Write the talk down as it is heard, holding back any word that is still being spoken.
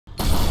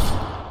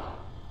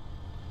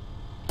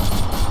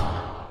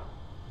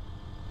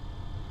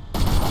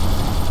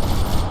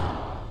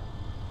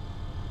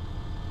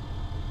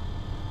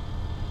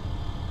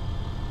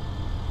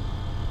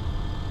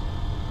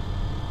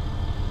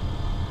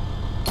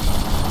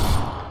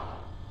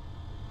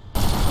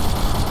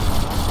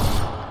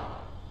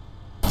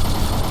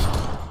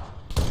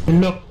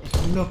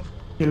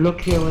You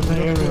look here in the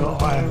area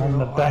I am on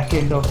the back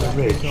end of the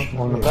ridge,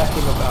 on the back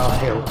end of our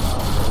hill,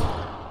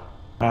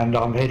 and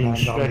I'm heading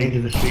straight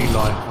into the tree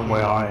line from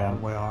where I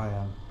am.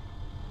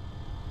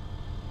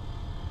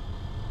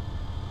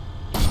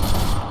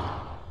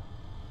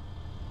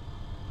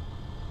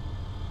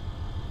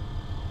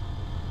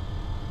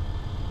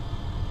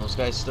 Those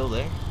guys still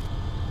there?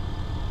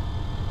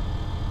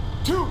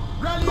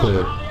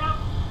 Clear.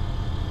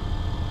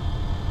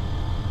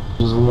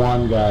 There's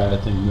one guy I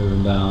think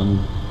moving down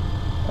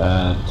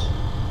at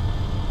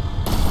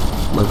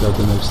look right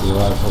next to the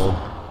light pole,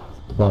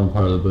 the bottom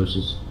part of the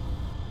bushes.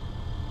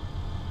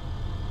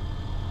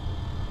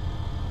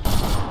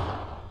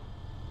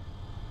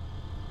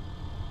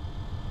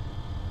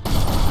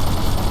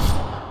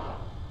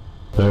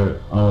 They're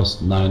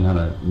almost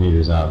 900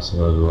 meters out, so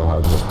those are a little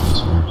hard to get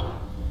concerned.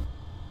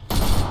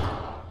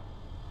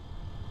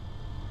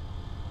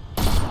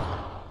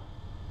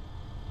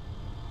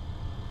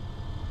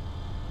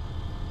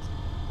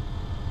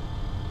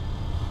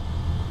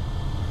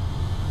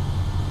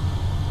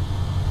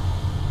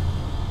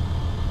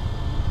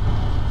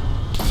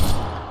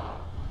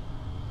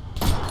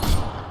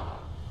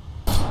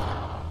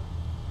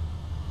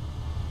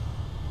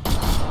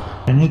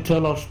 Can you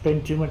tell I've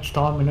spent too much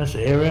time in this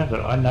area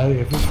that I know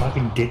every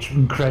fucking ditch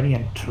and cranny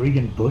and tree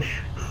and bush?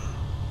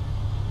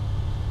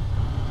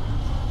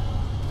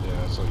 Yeah,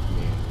 that's like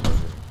me and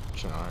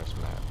Shannara's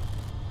map.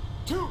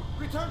 2,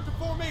 return to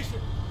formation!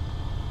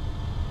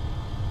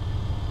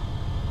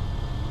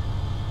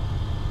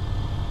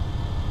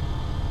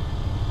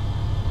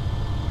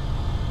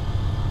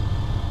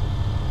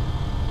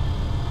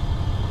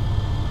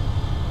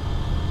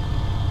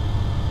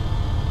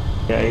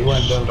 Yeah, he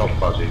won't go. Stop,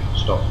 Buzzy.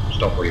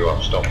 Stop where you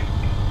are. Stop.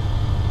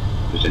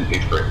 Just in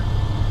history.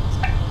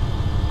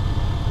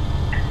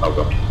 Hold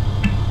on.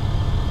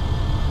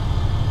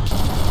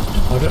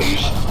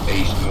 East,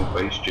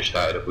 northeast, just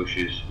out of the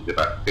bushes. It's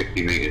about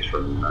 50 metres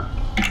from you now.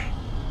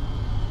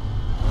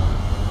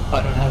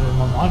 I don't have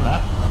him on my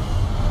map.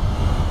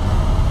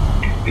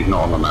 He's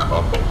not on the map,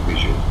 I've got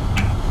visual.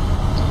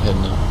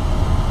 Heading up.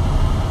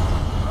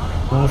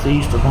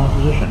 Northeast of my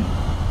position.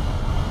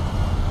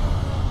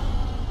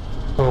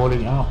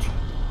 Crawling out.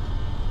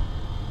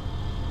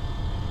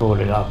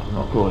 Crawling up, I'm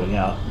not crawling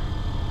out.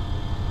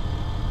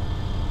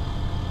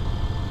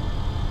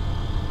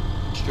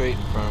 Straight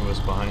in front of us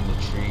behind the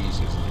trees is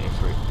an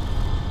Ifrit.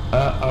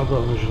 I've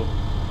got visual.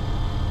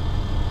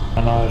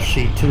 And I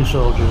see 2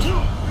 soldiers.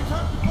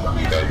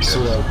 Okay,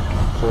 See that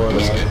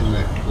pouring out from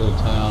the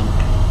town.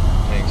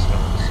 Tanks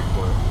coming to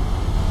support.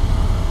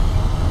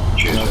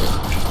 cheers.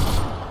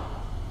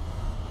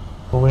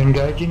 Are we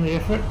engaging the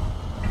effort?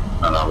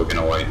 No, we're going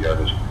to wait the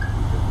others.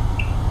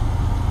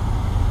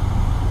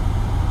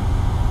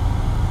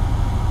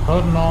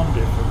 Not an armed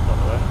effort, by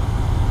the way.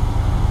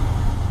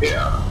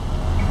 Yeah.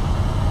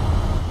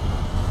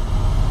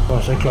 If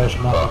I say close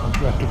enough, I can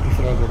practically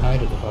throw a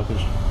grenade at the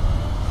fuckers.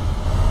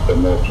 The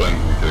more clean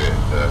we do it,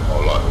 the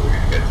more likely we're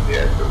going to get to the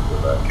airfield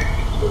without getting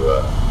into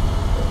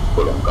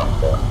full-on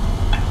gunfire.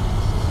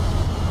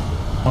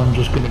 I'm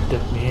just going to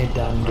dip my head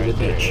down into Right the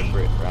there, ditch.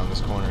 Ifrit, around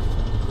this corner.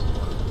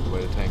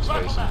 Where the tank's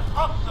facing.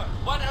 Officer,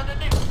 100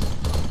 meters.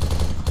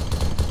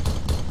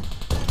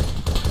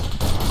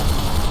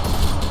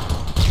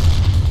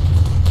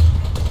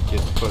 Get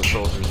the foot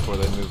soldiers before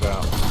they move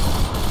out.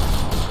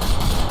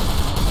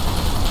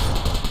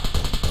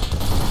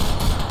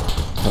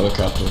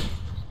 Helicopter.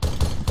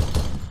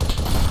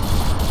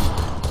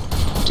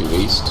 Due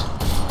east.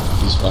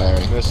 He's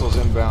firing. Missiles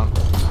inbound.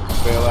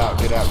 Bail out,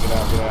 get out, get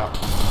out, get out.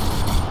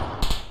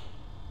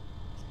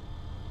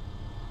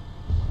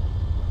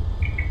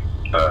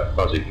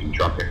 Buzzy, can you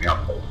try and pick me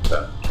up, please?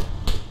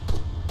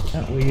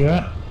 Where you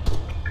at?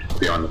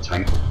 Behind the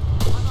tank.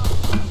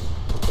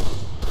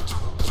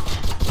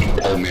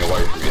 Pull me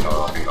away from you,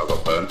 I think I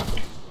got burned.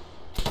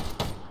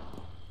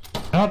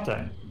 Out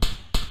there.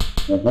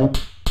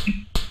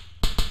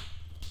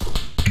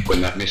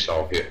 When that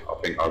missile hit, I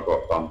think I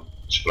got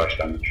splash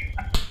damage.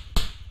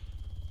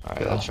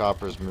 Alright, that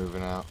chopper's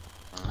moving out.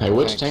 Hey,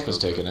 which Tank's tank was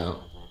still taken good.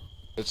 out?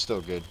 It's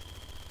still good.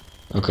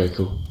 Okay,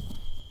 cool.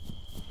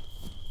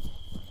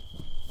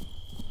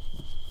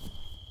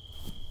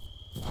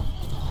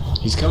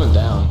 He's coming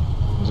down.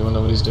 Does anyone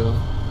know what he's doing?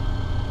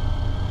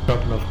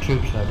 Dropping off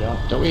troops, no doubt.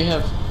 Don't we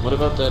have... What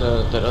about that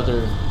that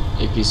other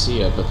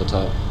APC up at the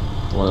top?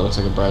 The one that looks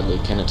like a Bradley.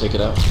 Can it take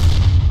it out?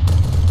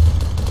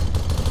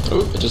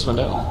 Oh, it just went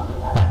down.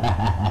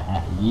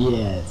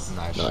 Yes.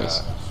 Nice Nice.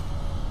 shot.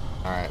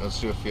 Alright,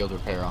 let's do a field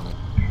repair on it.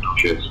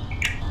 Cheers.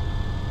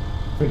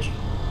 Which?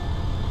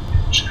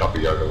 Just copy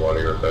yoga while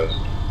he repairs.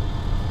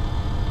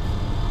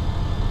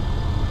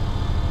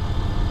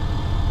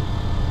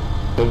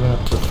 Moving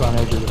up to the front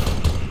edge of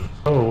the...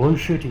 Oh, who's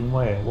shooting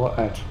where? What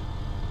at?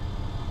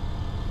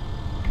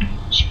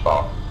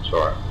 Spark, it's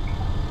alright.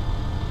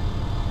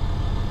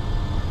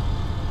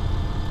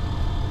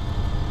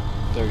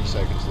 30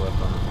 seconds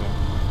left on repair.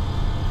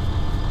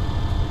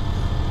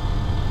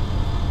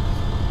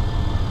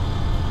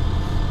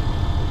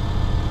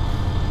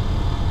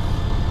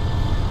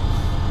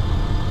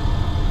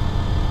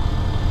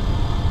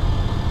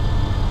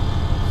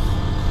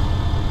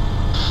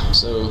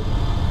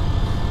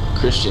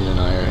 Christian and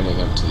I are heading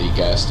up to the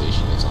gas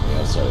station. It's on the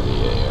outside of the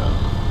AO.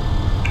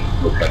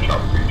 We'll catch up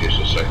in just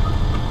a second.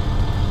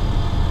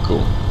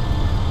 Cool.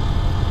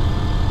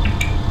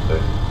 So,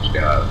 just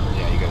gonna,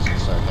 Yeah, you guys can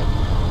start heading.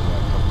 We got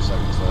a couple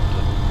seconds left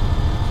to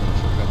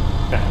finish our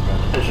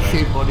cut. There's a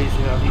few bodies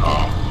here. I need to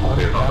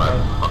we're not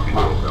that fucking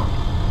door,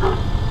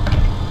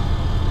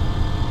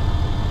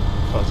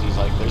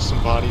 Fuzzy's like, there's some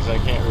bodies, I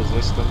can't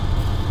resist them.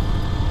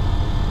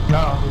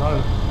 No, I'm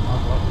low. I'm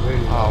not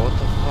really low. Oh, what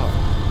the fuck?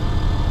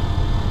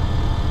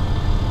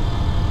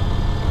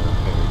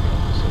 Okay, we got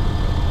this over.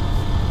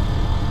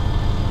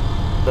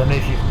 Don't know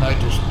if you've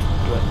noticed,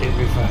 but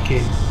every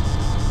fucking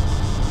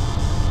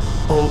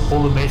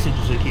all the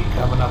messages that keep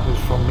coming up is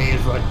from me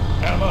is like,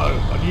 ammo,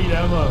 I need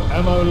ammo,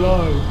 ammo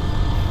low.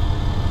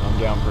 I'm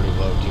down pretty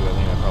low too. I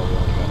think I probably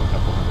only got a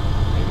couple hundred,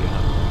 maybe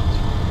 100 rounds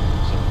from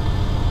here. So,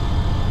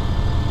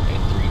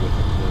 and 3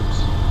 different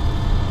clips.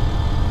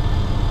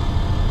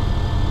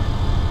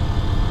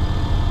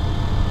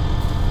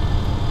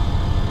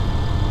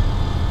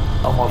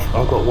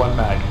 I've got 1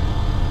 mag.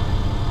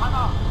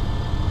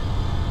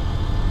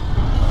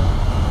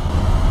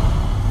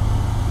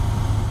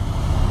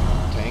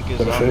 Tank is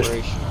Got a first.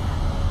 operational.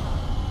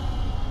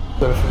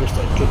 Got a first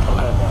aid kit, I'll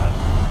have that.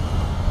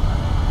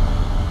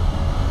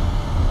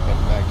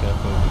 Heading back to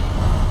FOB.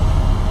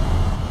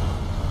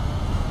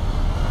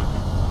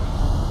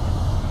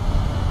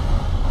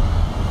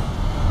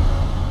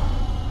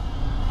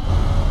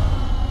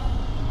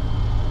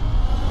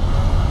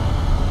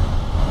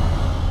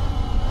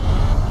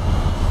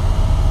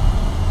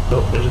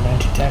 Oh, there's an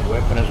anti-tank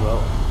weapon as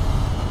well.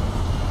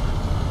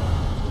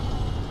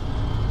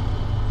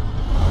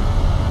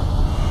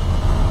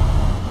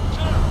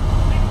 Shit,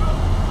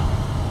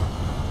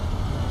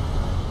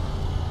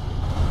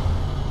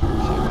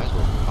 might as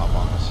well hop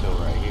on this hill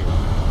right here.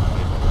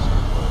 Get better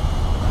circle.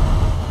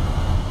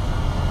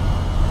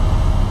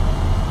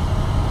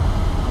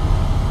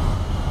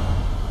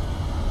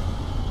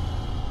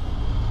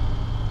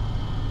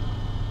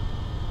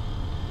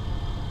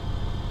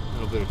 A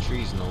little bit of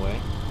trees in the way.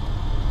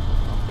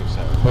 I'll fix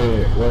that.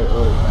 Wait,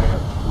 back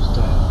up. Who's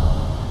dead?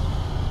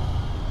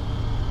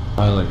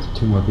 I like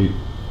 2 more people.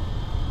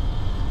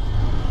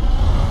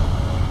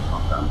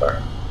 I'll stand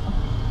back.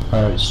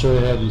 Alright, straight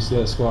ahead, you see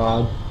that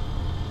squad?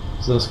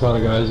 Is that a squad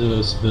of guys or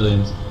those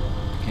civilians?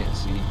 Can't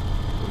see.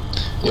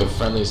 You have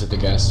friendlies at the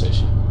gas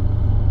station.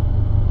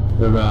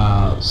 They're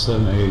about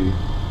 780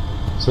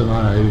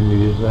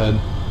 meters ahead.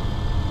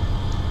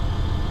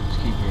 Just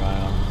keep your eye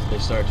on them. If they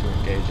start to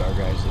engage our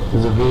guys,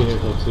 There's a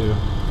vehicle too.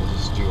 we'll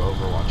just do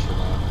overwatch for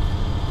now.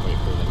 Wait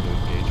for them to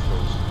engage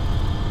first.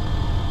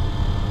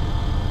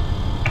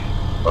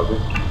 Okay.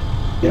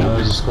 Yeah,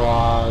 there's a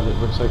squad. It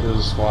looks like there's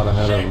a squad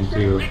ahead of them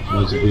too.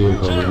 There's a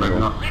vehicle over Moving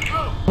there. up.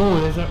 Oh,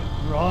 there's a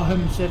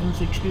Raham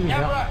 762.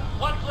 Yeah. Camera,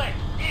 1 click,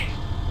 east.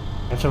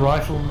 It's a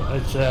rifle,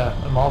 it's a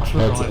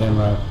marksman That's rifle.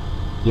 MRAP.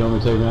 You want me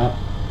to take me out?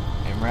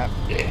 MRAP?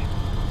 Yeah.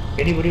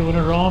 Anybody want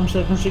a Raham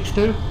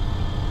 762?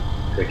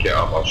 Pick it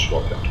up, I'll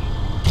swap it.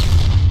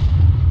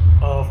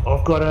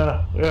 I've got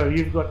a, yeah,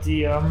 you've got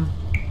the, I've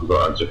got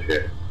loads of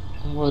here.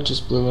 What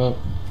just blew up?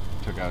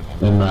 Took out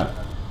MRAP. MRAP.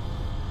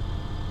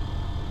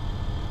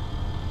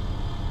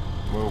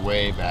 We're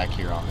way back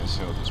here on this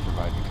hill, just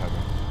providing cover.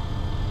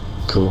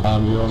 Cool. You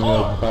want me to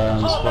open fire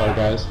on the squad,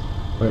 guys?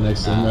 Right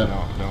next to Nah,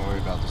 MRAP. don't worry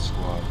about the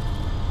squad.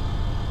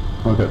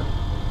 Okay.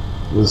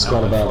 There's a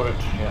squad for about. it,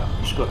 yeah.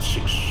 He's got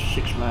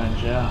six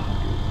mags, yeah.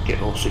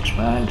 Get all 6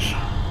 mags.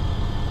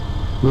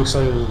 Looks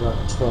like there's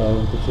about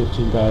 12 to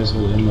 15 guys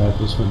with MRAP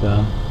just went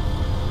down.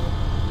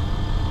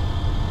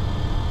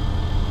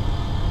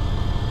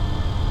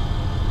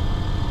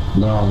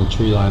 They're on the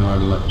tree line or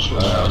along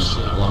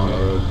the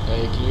road.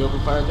 Hey, can you open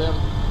fire at them?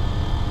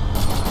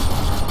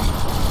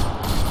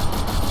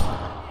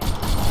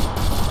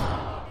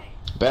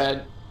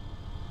 Bad.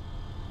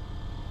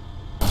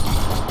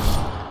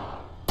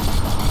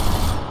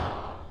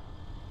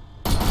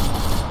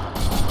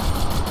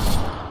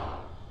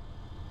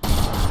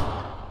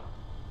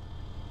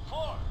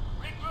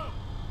 Regroup.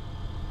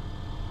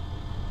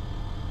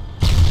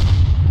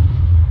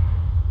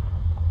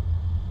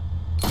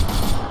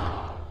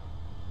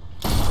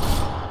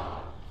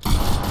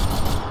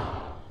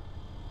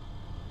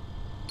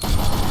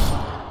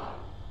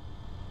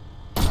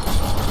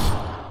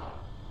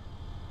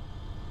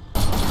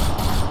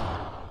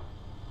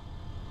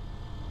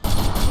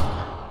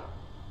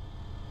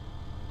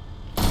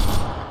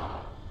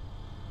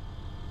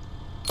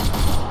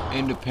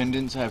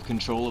 Independents have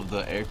control of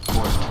the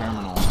airport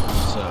terminal,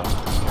 so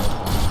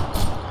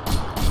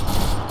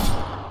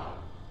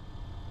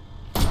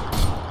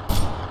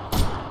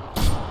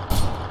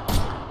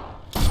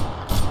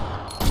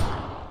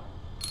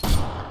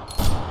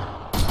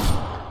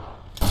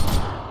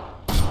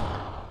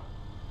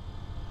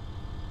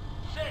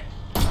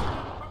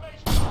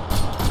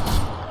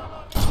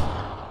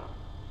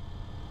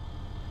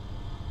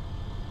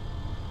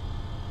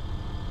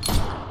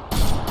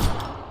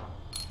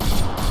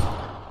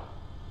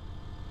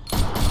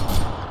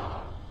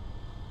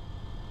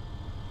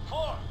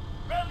careful.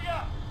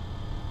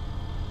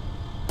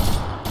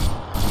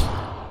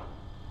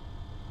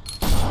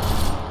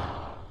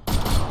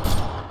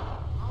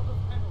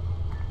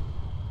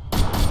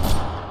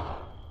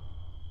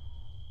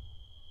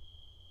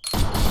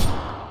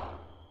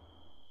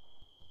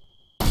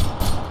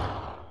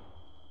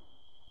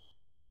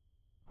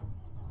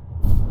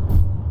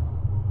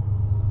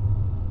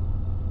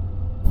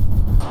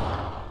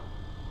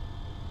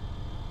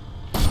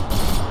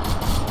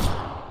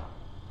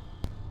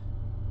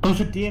 was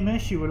a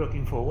DMS you were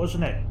looking for,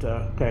 wasn't it,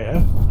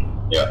 Kato?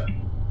 Yeah.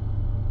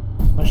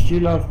 Much do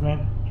you love,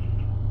 man?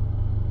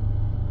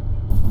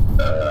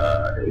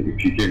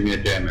 If you give me a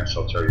DMS,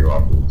 I'll tell you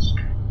afterwards.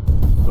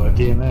 Got a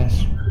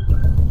DMS.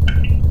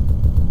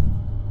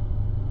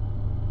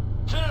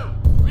 2,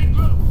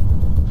 regroup.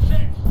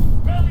 6,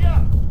 rally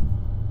up.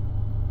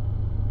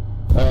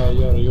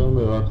 Yoda, you wanna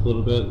move up a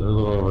little bit? They're a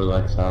little over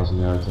like 1,000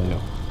 yards in.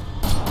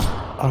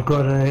 I've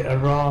got a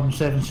RAM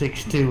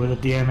 762 with a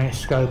DMS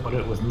scope on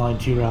it with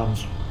 90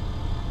 rounds.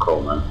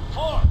 Cool, man.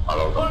 4, I'll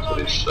log on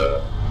to this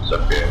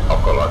Zephyr.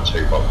 I've got like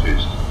 2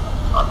 boxes.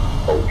 I'm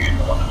holding in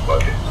the one that's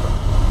loaded, so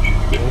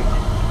should be good.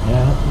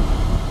 Yeah.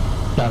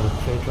 That was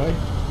fair trade.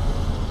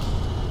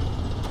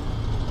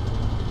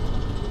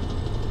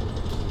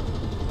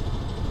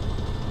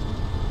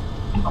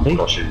 I'm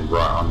crossing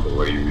right under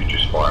where you were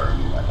just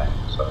firing in that tank,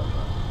 so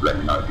let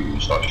me know if you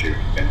can start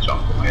shooting against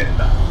something my head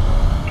down.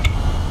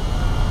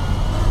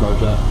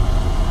 Roger that.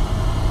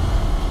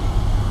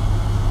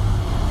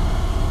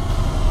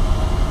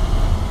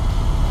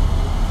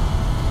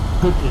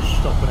 Could just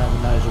stop and have a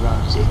nose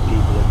around and see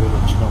people every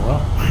once in a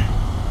while.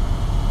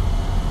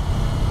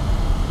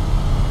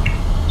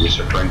 Just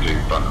a friendly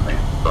in front of me, in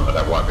front of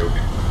that white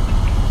building.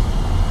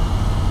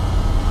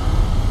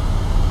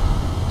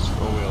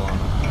 Scroll wheel on.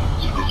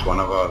 It's one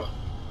of ours.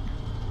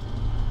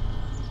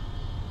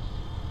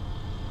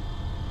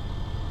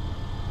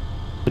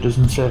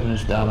 Citizen 7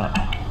 is down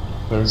at.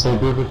 Same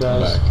group of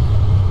guys. Back.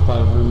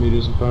 500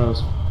 meters in front of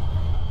us.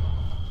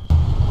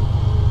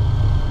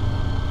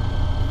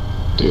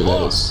 Dude,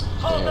 that is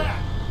Fall damn.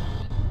 back.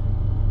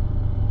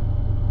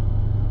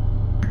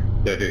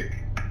 Yeah, dude.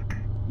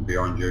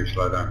 Behind you,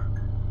 slow down.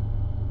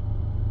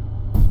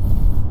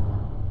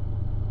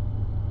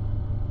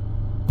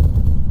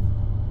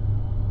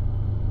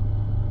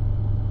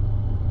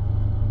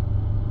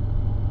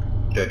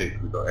 Teddy,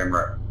 we've got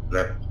MRAP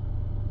left.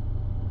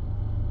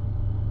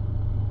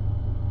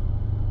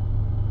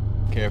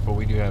 Careful,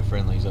 we do have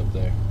friendlies up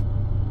there.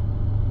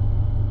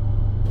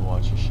 So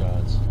watch your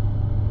shots.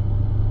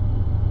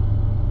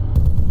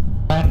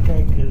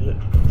 Pancake is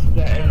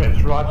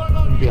it's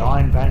right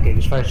behind Pancake,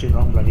 it's facing the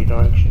wrong bloody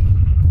direction.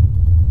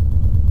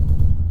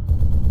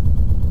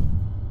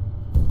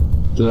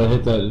 Did I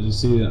hit that? Did you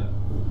see that?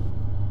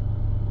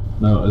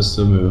 No, it's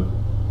still moving.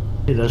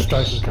 See those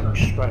strokes are coming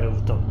straight over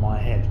the top of my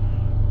head.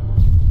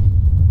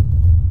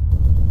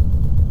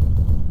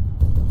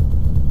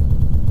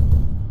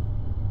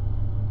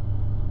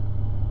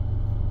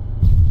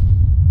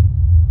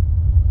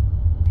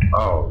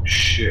 Oh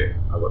shit,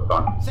 I got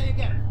done. Say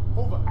again.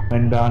 Over.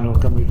 When down, he'll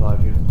come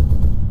revive you.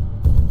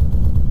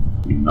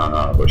 No,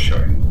 I got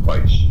shot in the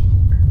face.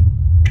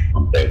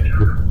 I'm dead.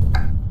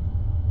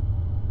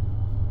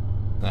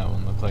 That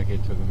one looked like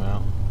it took him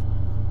out.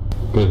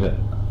 Good hit.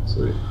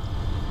 Sweet.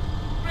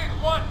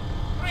 1,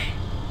 3,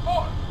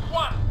 4,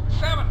 1,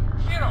 7,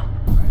 0.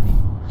 Ready.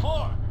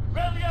 4,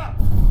 rally up.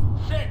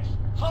 6,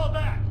 fall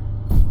back.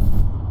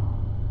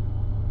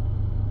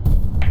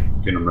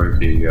 Gonna move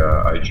the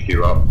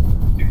HQ up.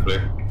 You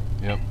clear?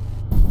 Yep.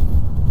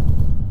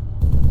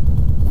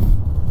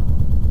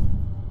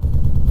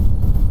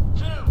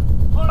 2,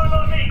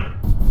 follow me.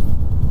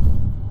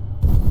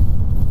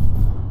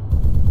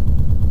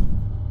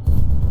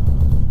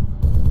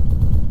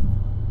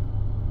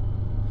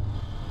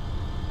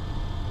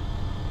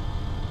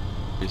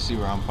 You see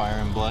where I'm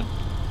firing blood?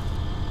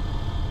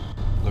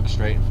 Look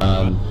straight in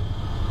front of it.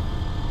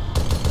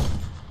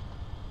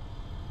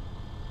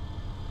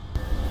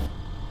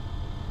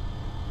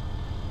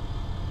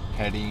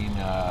 Heading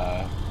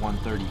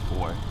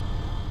 134.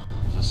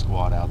 There's a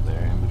squad out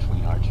there in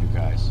between our 2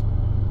 guys.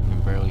 You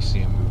can barely see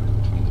them moving in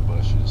between the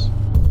bushes.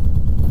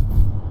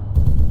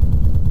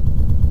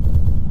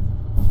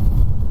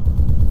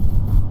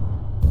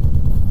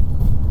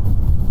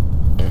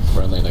 They're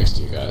friendly next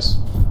to you guys.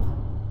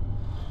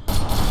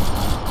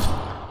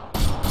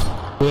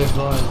 We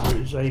advise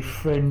there is a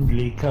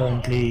friendly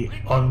currently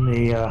on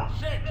the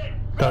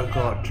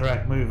go-kart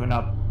track moving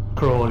up,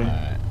 crawling.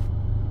 Alright.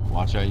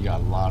 Watch out, you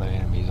got a lot of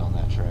enemies on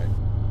that track.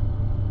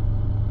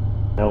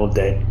 They're all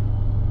dead.